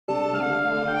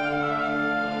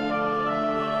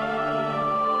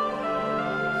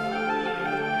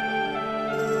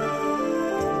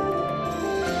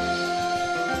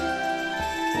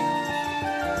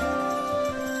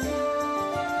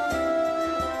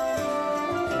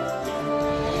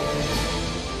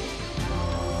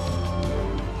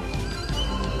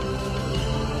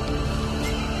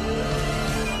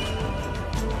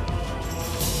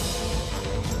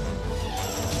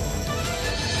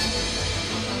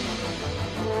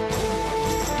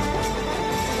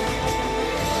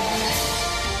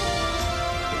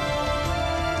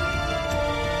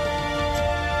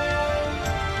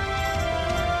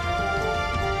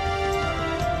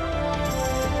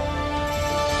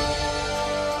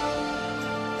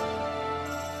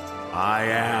I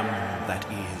am that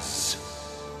is.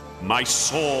 My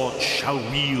sword shall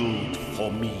wield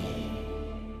for me.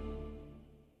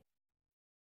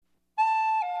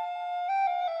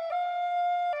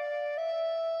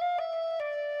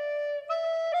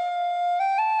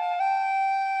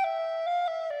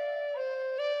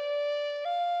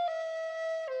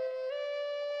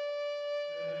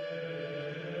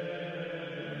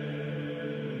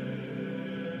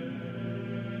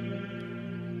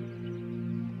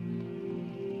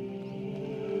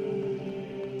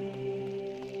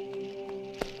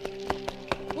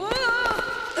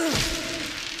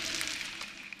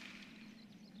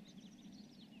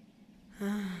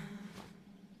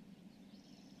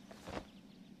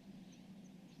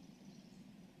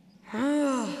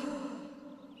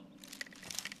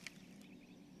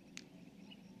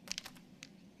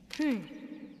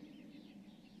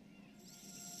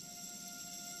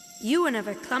 You were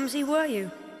never clumsy, were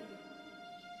you?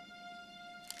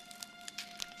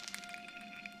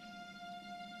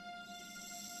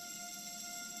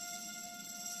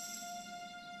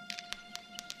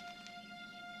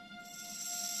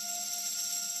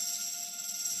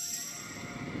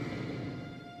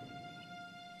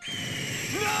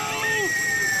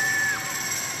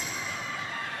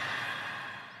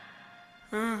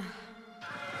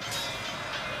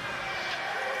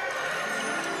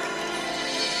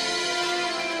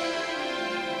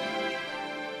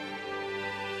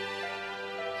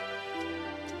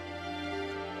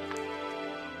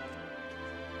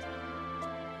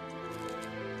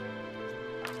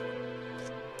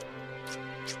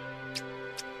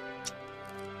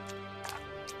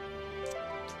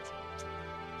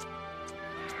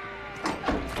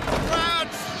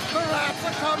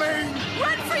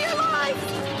 Run for your life!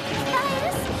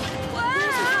 Matthias!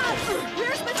 Wow!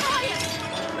 Where's Matthias?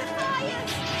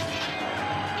 Matthias!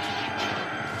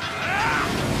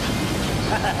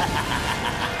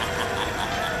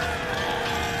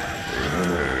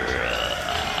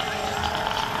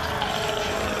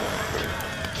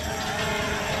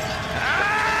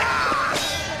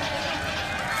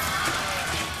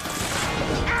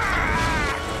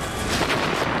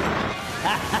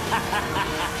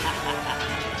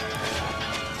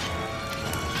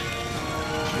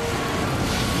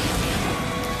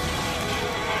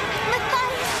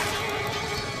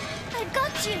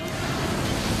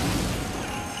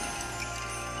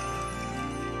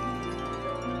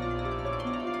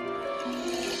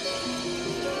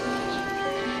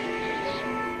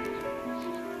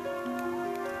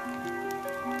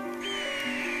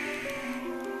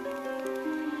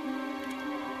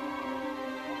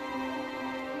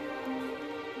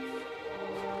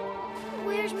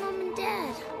 Where's Mom and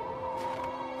Dad?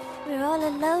 We're all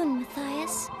alone,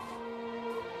 Matthias.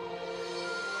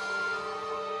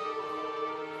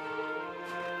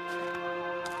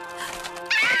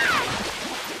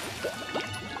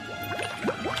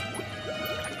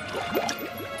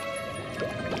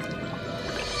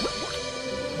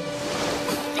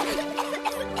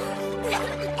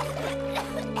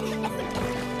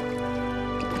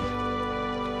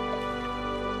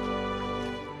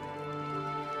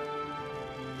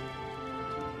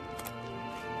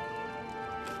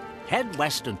 Head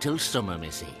west until summer,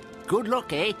 missy. Good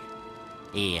luck, eh?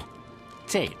 Here,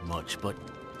 tain't much, but...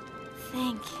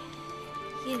 Thank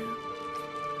you.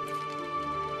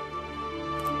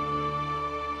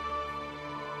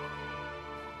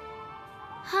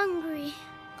 Hungry.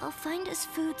 I'll find us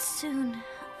food soon.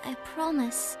 I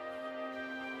promise.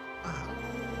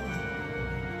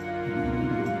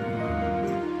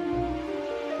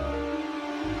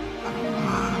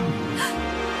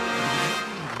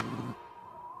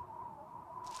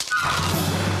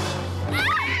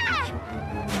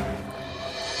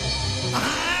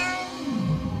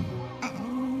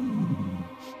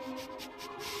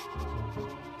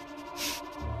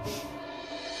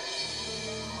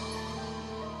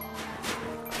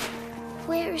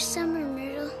 Where is summer,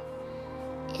 Myrtle?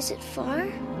 Is it far?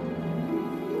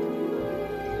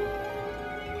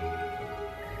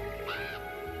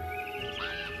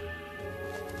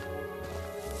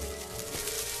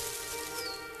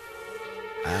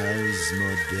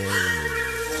 Asmodeus.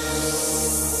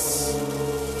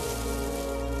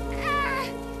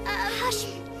 Hush.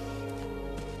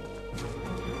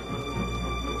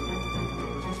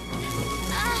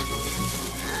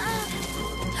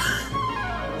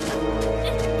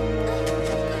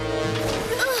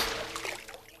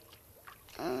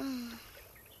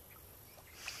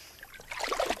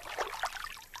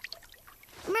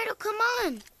 Myrtle, come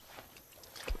on.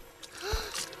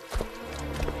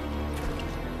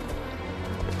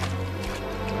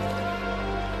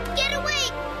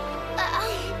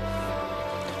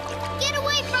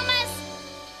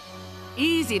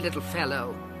 Easy, little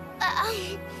fellow.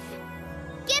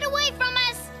 Get away from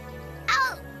us!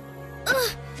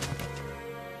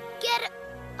 Get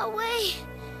away.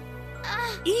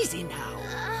 Easy now.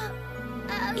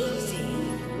 Easy.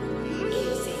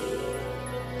 Easy.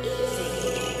 Easy.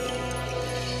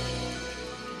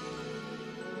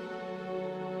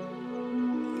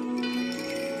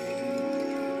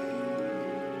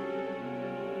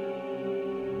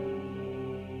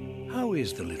 How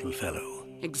is the little fellow?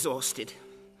 Exhausted.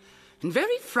 And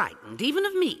very frightened, even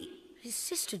of me. His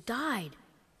sister died.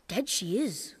 Dead she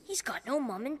is. He's got no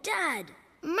mom and dad.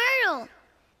 Myrtle!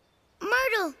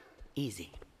 Myrtle!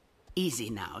 Easy.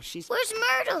 Easy now. She's... Where's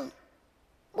Myrtle?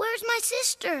 Where's my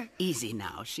sister? Easy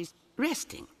now. She's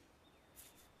resting.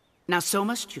 Now, so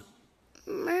must you.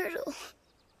 Myrtle.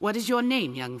 What is your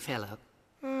name, young fellow?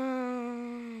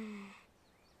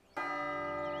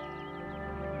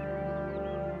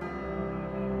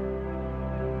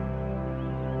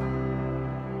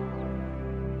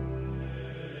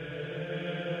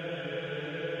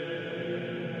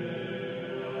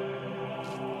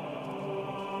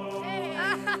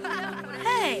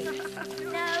 Hey!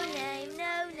 No name,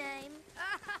 no name.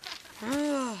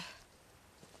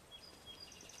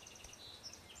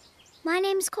 My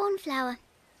name's Cornflower.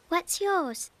 What's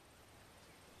yours?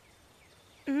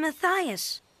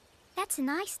 Matthias. That's a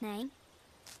nice name.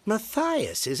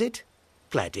 Matthias, is it?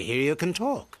 Glad to hear you can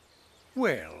talk.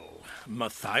 Well,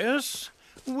 Matthias,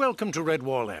 welcome to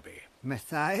Redwall Abbey.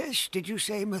 Matthias? Did you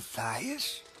say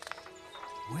Matthias?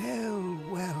 Well,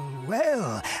 well,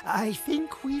 well. I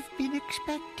think we've been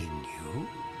expecting you.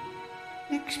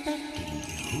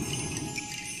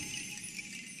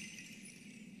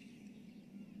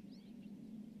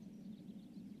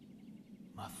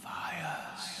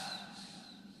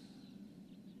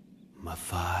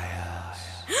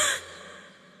 Matthias.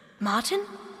 Martin?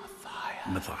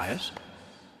 Matthias?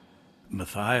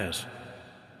 Matthias?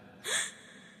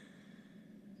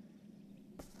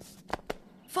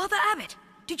 Father Abbot,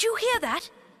 did you hear that?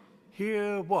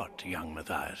 Hear what, young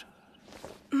Matthias?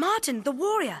 Martin, the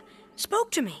warrior,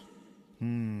 spoke to me.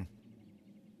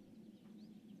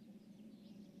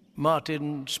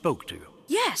 Martin spoke to you?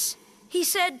 Yes, he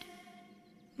said...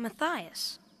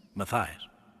 Matthias. Matthias?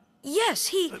 Yes,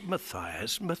 he...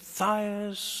 Matthias...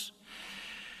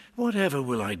 Whatever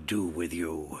will I do with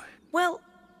you? Well,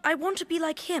 I want to be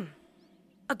like him.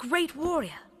 A great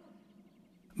warrior.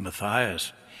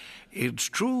 Matthias, it's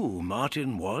true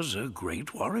Martin was a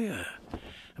great warrior.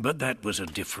 But that was a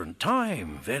different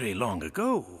time, very long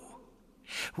ago.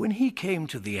 When he came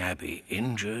to the Abbey,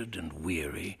 injured and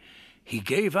weary, he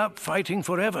gave up fighting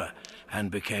forever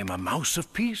and became a mouse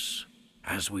of peace,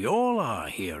 as we all are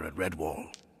here at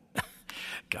Redwall.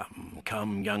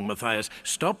 Come, young Matthias,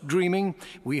 stop dreaming.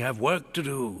 We have work to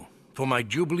do for my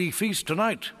Jubilee feast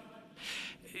tonight.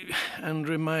 And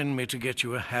remind me to get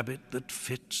you a habit that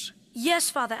fits. Yes,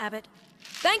 Father Abbot.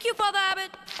 Thank you, Father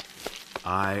Abbot.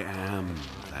 I am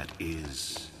that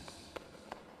is.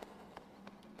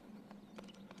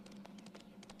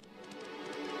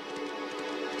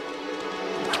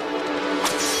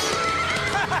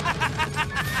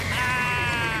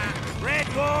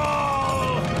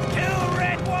 Redwall! To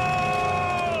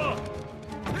Redwall!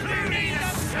 Cluny the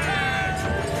Scourge!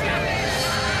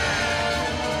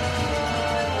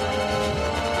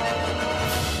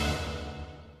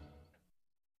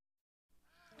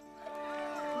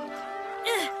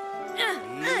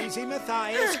 Easy,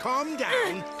 Matthias. Calm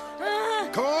down.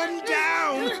 Calm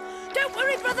down. Don't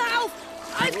worry, Brother Alf.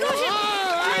 I've got him.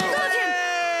 I've got him.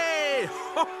 Hey!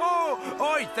 Ho, ho!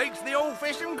 I thinks the old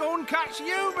fish will go and catch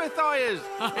you, Matthias.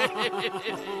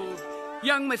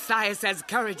 Young Matthias has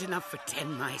courage enough for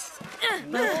 10 mice.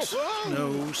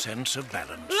 No sense of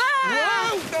balance.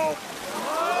 Whoa! No!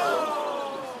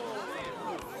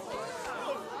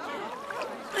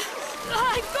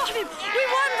 I've got him. We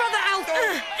won, Brother Alf.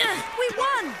 We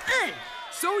won.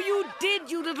 So you did,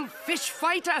 you little fish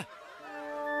fighter.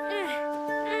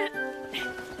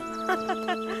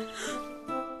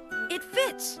 It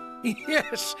fits.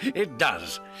 Yes, it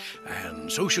does.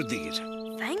 And so should these.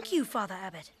 Thank you, Father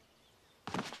Abbot.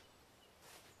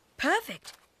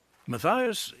 Perfect.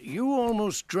 Matthias, you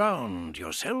almost drowned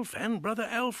yourself and Brother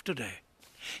Alf today.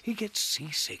 He gets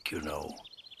seasick, you know.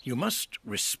 You must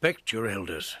respect your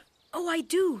elders. Oh, I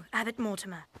do, Abbot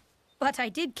Mortimer. But I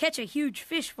did catch a huge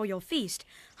fish for your feast.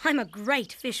 I'm a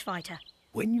great fish fighter.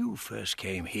 When you first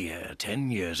came here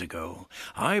 10 years ago,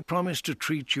 I promised to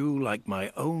treat you like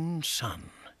my own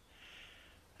son.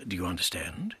 Do you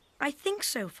understand? I think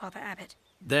so, Father Abbot.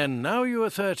 Then now you are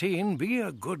 13, be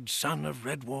a good son of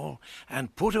Redwall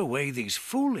and put away these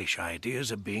foolish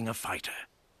ideas of being a fighter.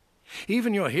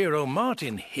 Even your hero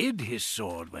Martin hid his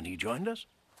sword when he joined us.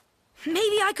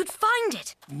 Maybe I could find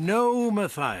it. No,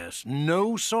 Matthias,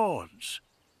 no swords.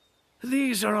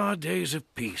 These are our days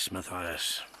of peace,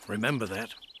 Matthias. Remember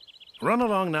that. Run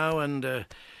along now and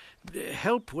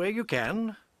help where you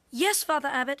can. Yes, Father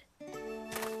Abbot.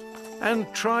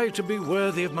 And try to be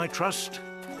worthy of my trust.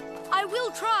 I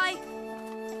will try.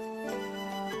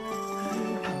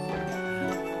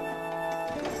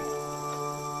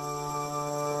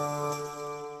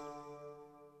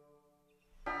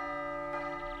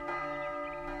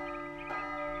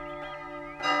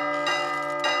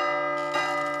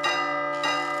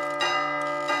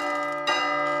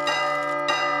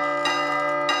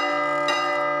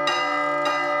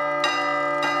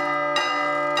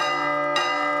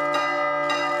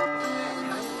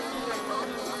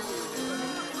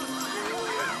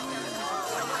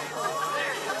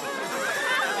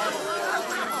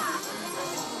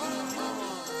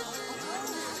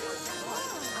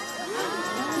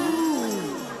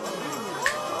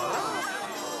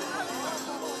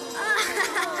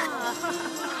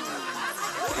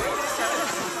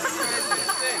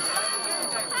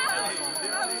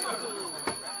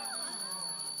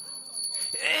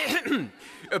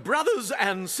 Brothers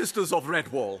and sisters of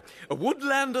Redwall,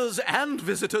 woodlanders and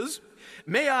visitors,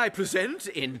 may I present,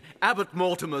 in Abbot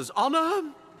Mortimer's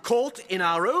honour, caught in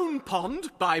our own pond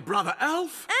by Brother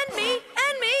Alf... And me!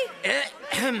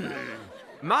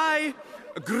 my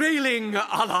grayling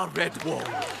a la Redwall.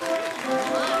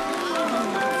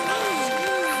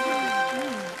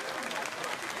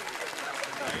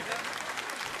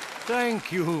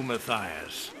 Thank you,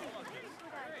 Matthias.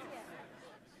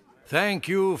 Thank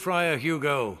you, Friar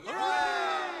Hugo.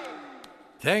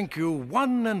 Thank you,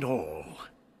 one and all.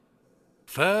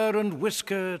 Fur and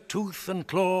whisker, tooth and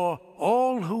claw,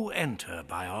 all who enter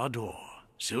by our door.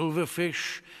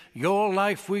 Silverfish, your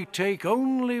life we take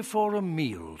only for a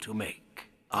meal to make.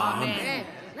 Amen.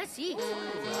 Let's eat.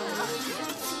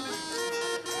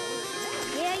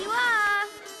 Here you are,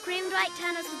 creamed white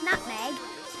tanners with nutmeg,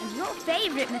 and your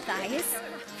favourite, Matthias,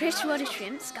 freshwater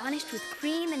shrimps garnished with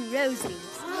cream and rose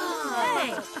leaves.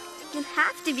 Hey, you'll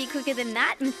have to be quicker than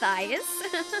that, Matthias.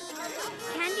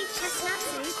 Candied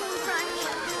chestnuts, acorn crunch,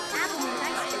 apple and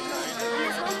ice cream, and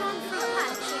there's one more fruit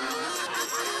punch.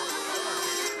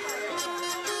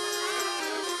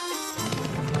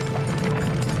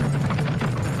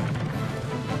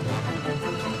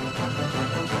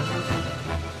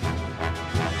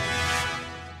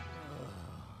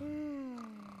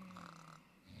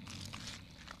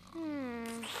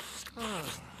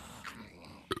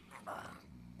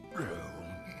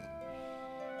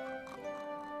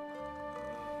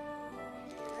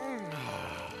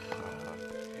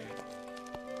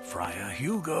 Friar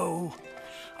Hugo,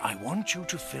 I want you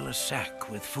to fill a sack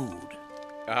with food.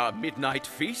 Our midnight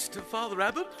feast, Father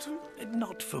Abbot?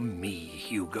 Not for me,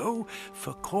 Hugo.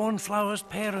 For Cornflower's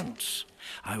parents.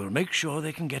 I will make sure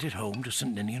they can get it home to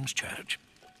St. Ninian's Church.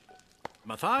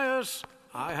 Matthias,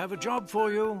 I have a job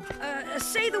for you.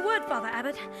 Say the word, Father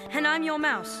Abbot, and I'm your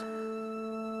mouse.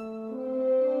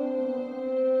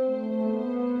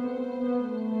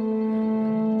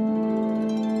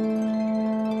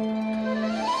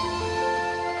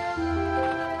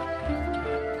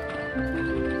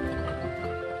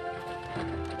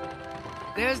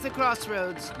 There's the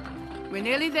crossroads. We're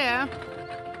nearly there.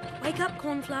 Wake up,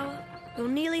 Cornflower. You're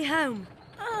nearly home.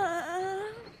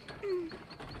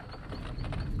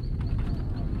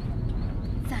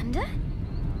 Thunder?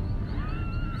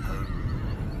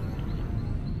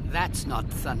 That's not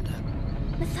thunder.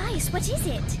 Matthias, what is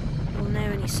it? We'll know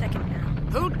any second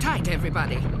now. Hold tight,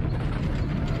 everybody.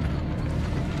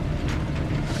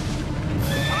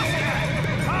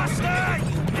 Faster,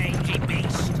 you mangy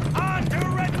beast! On to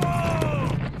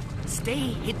Redwall!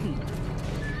 Stay hidden.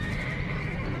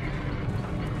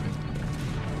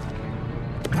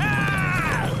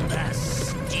 Ah! The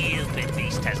stupid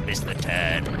beast has missed the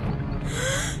turn.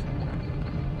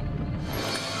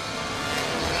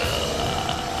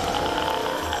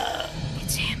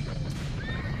 It's him.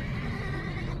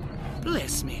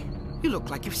 Bless me. You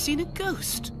look like you've seen a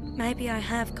ghost. Maybe I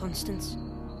have, Constance.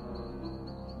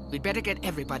 We'd better get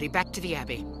everybody back to the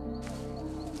Abbey.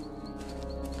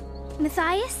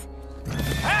 Matthias?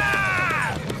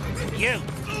 Ah! You!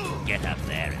 Get up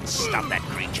there and stop that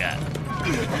creature.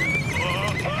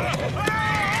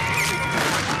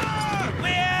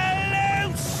 We're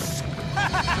loose!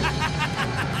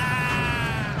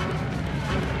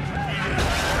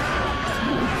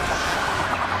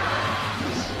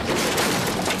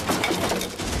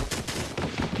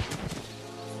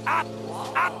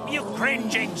 Up, you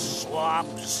cringing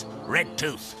swabs!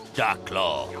 Redtooth,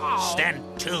 Darklaw, stand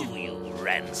to, you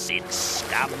rancid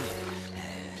scum.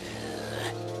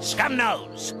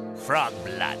 Scumnose,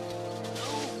 Frogblood.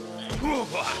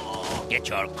 Get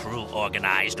your crew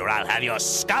organized or I'll have your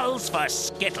skulls for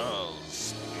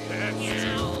skittles.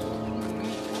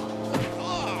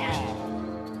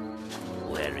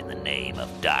 Where in the name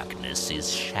of darkness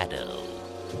is Shadow?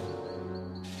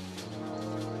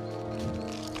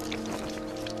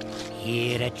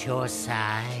 Here at your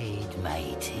side,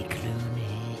 mighty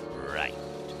Cluny. Right.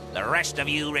 The rest of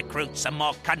you recruit some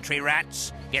more country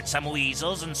rats, get some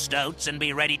weasels and stoats, and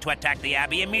be ready to attack the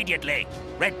Abbey immediately.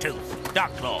 Redtooth,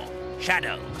 Darklaw,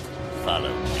 Shadow,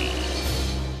 follow me.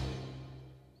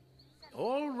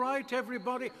 All right,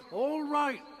 everybody, all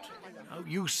right. Now,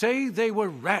 you say they were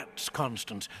rats,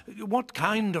 Constance. What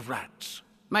kind of rats?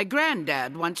 My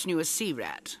granddad once knew a sea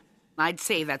rat. I'd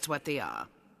say that's what they are.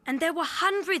 And there were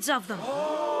hundreds of them.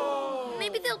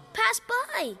 Maybe they'll pass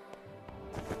by.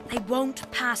 They won't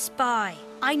pass by.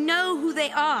 I know who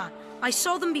they are. I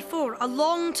saw them before, a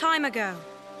long time ago.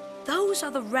 Those are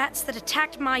the rats that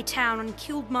attacked my town and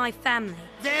killed my family.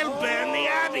 They'll burn the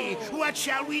Abbey. What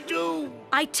shall we do?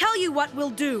 I tell you what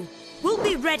we'll do. We'll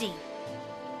be ready.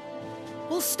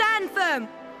 We'll stand firm.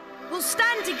 We'll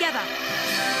stand together.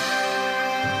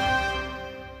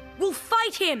 We'll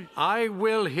fight him. I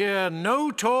will hear no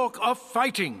talk of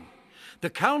fighting. The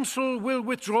council will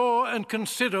withdraw and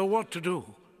consider what to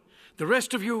do. The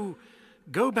rest of you,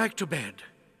 go back to bed.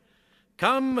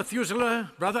 Come,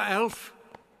 Methuselah, Brother Elf.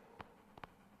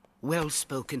 Well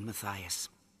spoken, Matthias.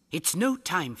 It's no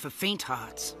time for faint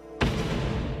hearts.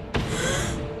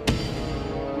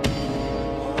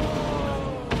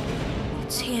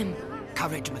 It's him.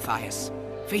 Courage, Matthias.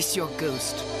 Face your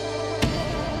ghost.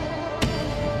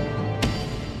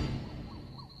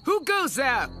 Who goes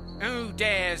there? Who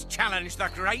dares challenge the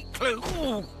great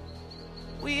Cluny?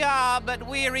 We are but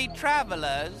weary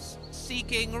travelers,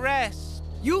 seeking rest.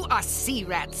 You are sea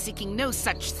rats seeking no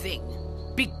such thing.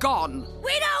 Begone!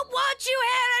 We don't want you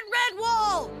here at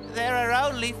Redwall! There are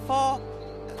only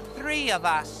three of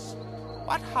us.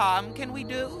 What harm can we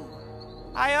do?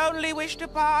 I only wish to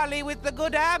parley with the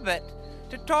good abbot,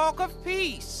 to talk of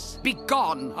peace.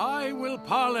 Begone! I will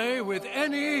parley with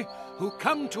any who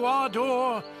come to our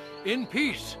door in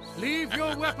peace. Leave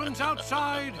your weapons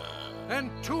outside, and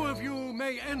 2 of you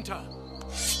may enter.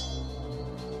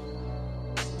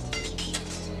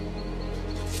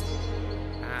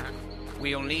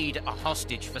 We'll need a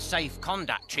hostage for safe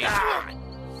conduct, Chief.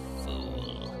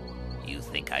 Fool. You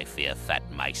think I fear fat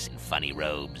mice in funny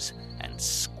robes and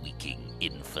squeaking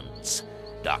infants?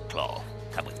 Darklaw,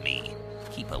 come with me.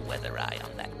 Keep a weather eye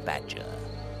on that badger.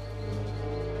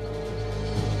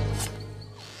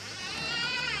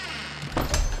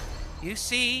 You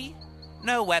see?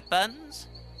 No weapons.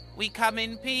 We come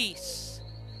in peace.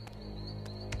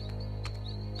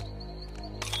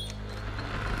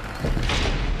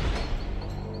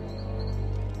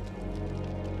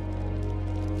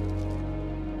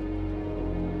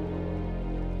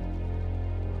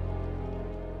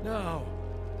 Now,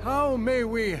 how may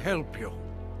we help you?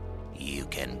 You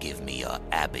can give me your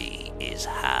abbey, is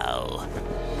how.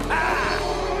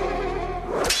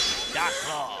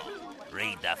 Darklaw,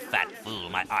 read the fat fool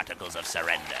my articles of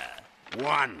surrender.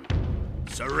 1.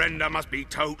 Surrender must be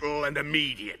total and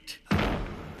immediate.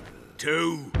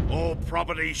 2. All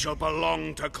property shall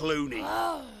belong to Cluny.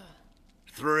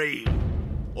 3.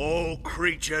 All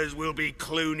creatures will be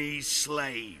Cluny's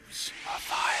slaves.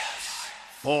 Matthias.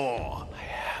 4.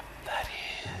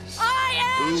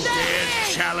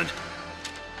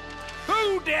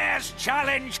 Who dares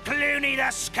challenge Cluny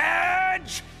the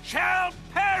Scourge shall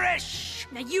perish!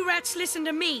 Now you rats listen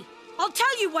to me. I'll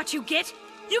tell you what you get.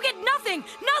 You get nothing!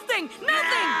 Nothing!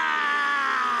 Nothing!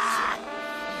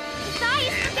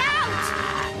 Matthias, look out!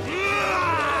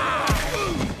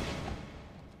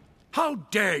 How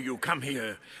dare you come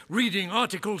here, reading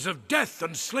articles of death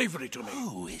and slavery to me?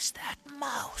 Who is that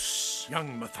mouse?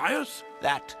 Young Matthias?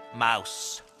 That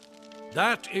mouse.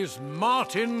 That is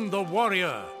Martin the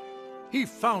Warrior. He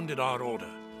founded our order.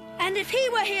 And if he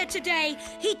were here today,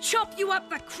 he'd chop you up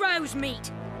for crow's meat.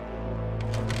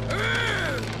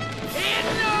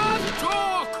 Enough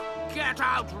talk! Get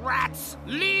out, rats!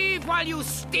 Leave while you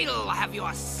still have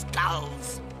your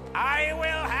skulls! I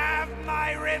will have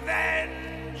my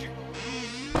revenge!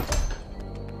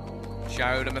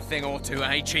 Showed him a thing or two,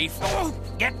 eh, Chief?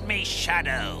 Get me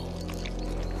Shadow!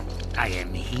 I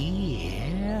am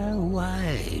here.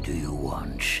 Why do you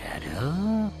want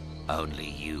Shadow? Only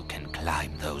you can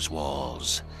climb those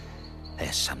walls.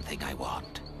 There's something I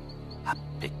want. A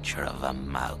picture of a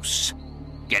mouse.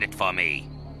 Get it for me.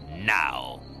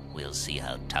 Now. We'll see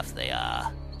how tough they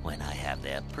are when I have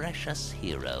their precious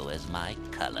hero as my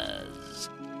colors.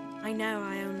 I know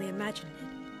I only imagined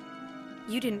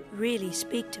it. You didn't really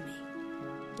speak to me.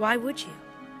 Why would you?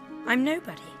 I'm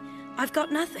nobody. I've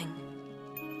got nothing.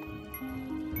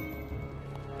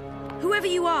 Whoever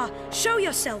you are, show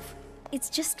yourself!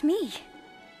 It's just me.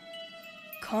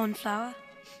 Cornflower?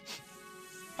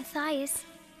 Matthias,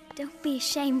 don't be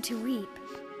ashamed to weep.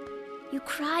 You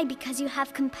cry because you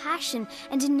have compassion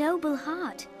and a noble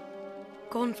heart.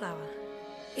 Cornflower.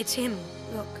 It's him,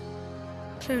 look.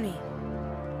 Cluny.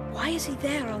 Why is he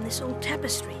there on this old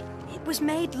tapestry? It was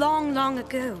made long, long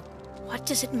ago. What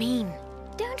does it mean?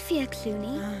 Don't fear,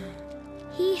 Cluny.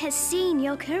 He has seen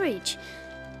your courage.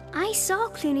 I saw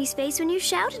Cluny's face when you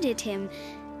shouted at him.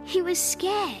 He was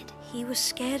scared. He was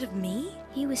scared of me?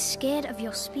 He was scared of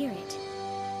your spirit.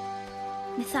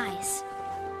 Matthias,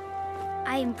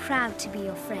 I am proud to be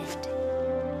your friend.